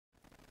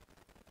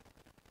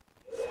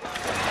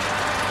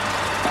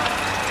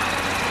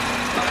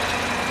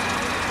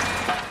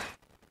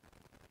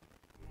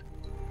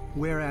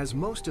Whereas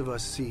most of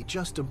us see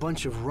just a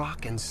bunch of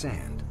rock and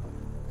sand,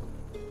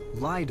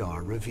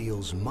 LiDAR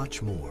reveals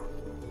much more.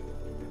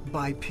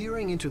 By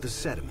peering into the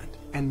sediment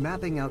and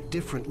mapping out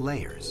different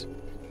layers,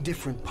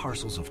 different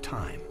parcels of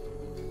time,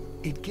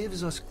 it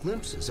gives us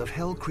glimpses of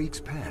Hell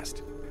Creek's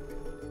past.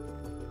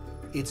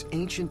 Its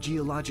ancient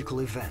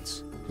geological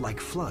events, like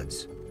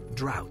floods,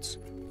 droughts,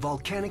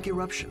 volcanic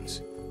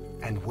eruptions,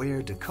 and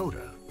where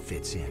Dakota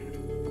fits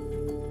in.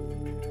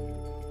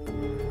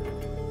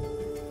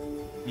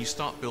 You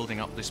start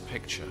building up this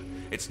picture.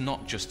 It's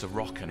not just a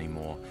rock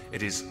anymore.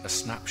 It is a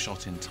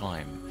snapshot in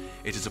time.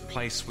 It is a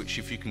place which,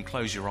 if you can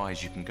close your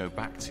eyes, you can go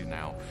back to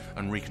now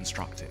and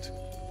reconstruct it.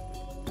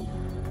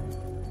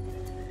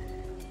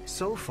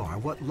 So far,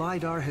 what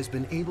LiDAR has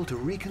been able to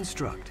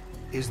reconstruct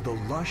is the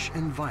lush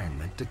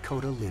environment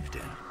Dakota lived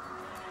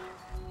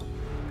in.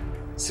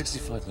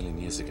 65 million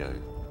years ago,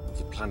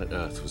 the planet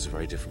Earth was a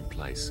very different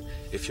place.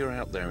 If you're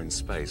out there in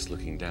space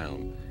looking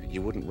down,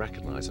 you wouldn't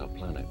recognize our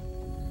planet.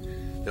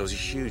 There was a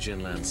huge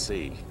inland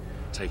sea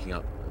taking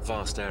up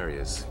vast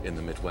areas in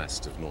the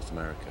Midwest of North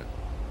America.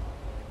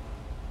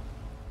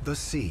 The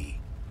sea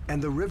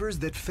and the rivers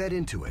that fed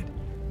into it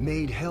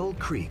made Hell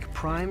Creek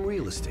prime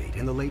real estate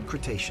in the late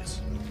Cretaceous,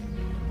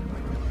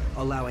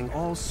 allowing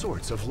all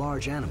sorts of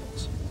large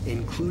animals,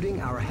 including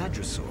our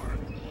hadrosaur,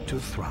 to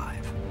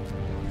thrive.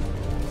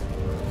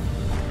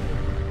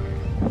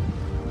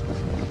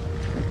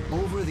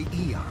 Over the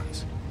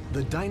eons,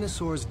 the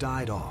dinosaurs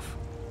died off,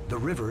 the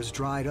rivers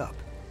dried up,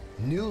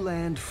 new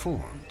land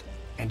formed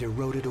and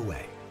eroded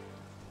away.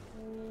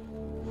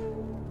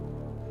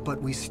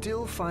 But we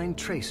still find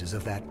traces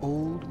of that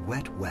old,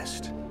 wet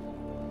West.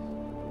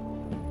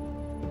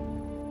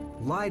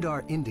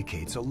 LiDAR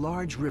indicates a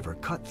large river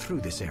cut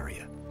through this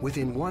area,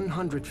 within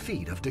 100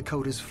 feet of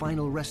Dakota's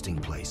final resting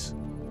place.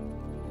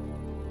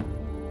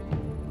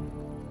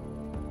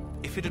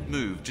 If it had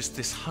moved just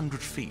this 100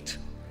 feet,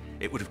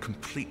 it would have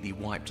completely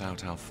wiped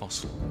out our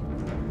fossil.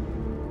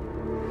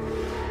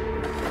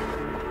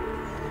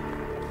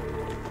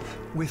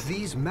 With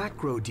these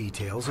macro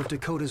details of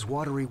Dakota's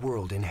watery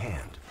world in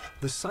hand,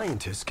 the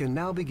scientists can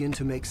now begin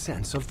to make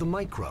sense of the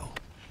micro,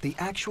 the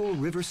actual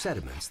river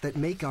sediments that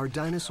make our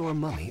dinosaur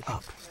mummy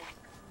up.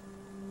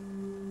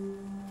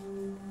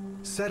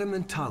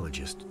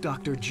 Sedimentologist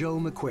Dr. Joe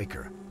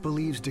McQuaker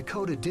believes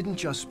Dakota didn't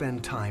just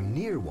spend time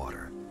near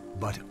water,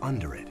 but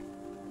under it.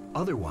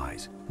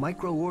 Otherwise,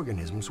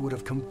 microorganisms would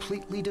have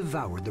completely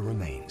devoured the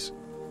remains.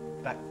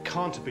 That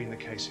can't have been the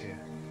case here.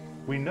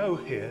 We know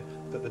here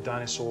that the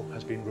dinosaur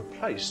has been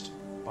replaced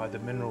by the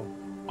mineral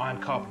iron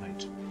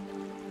carbonate.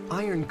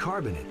 Iron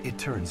carbonate, it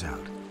turns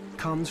out,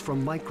 comes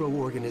from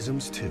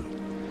microorganisms too,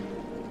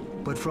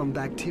 but from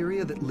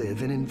bacteria that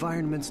live in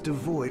environments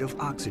devoid of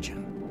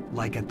oxygen,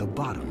 like at the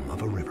bottom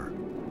of a river.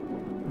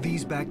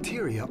 These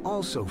bacteria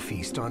also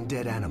feast on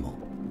dead animal,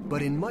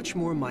 but in much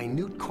more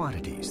minute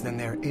quantities than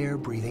their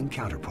air-breathing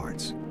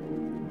counterparts.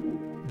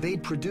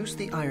 They'd produce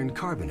the iron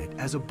carbonate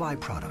as a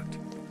byproduct,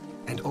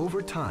 and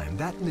over time,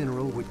 that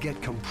mineral would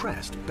get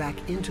compressed back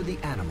into the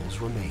animal's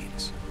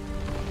remains.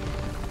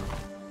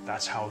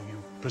 That's how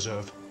you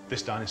preserve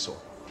this dinosaur.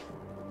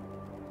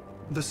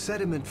 The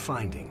sediment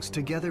findings,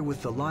 together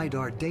with the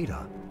LiDAR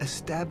data,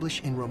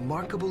 establish in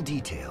remarkable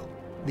detail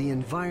the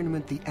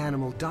environment the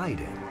animal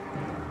died in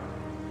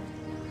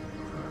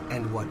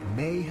and what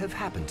may have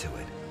happened to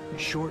it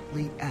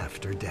shortly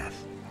after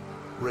death.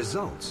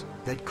 Results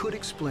that could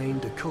explain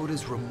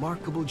Dakota's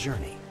remarkable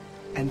journey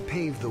and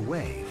pave the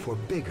way for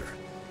bigger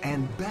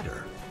and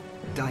better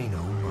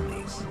dino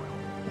mummies.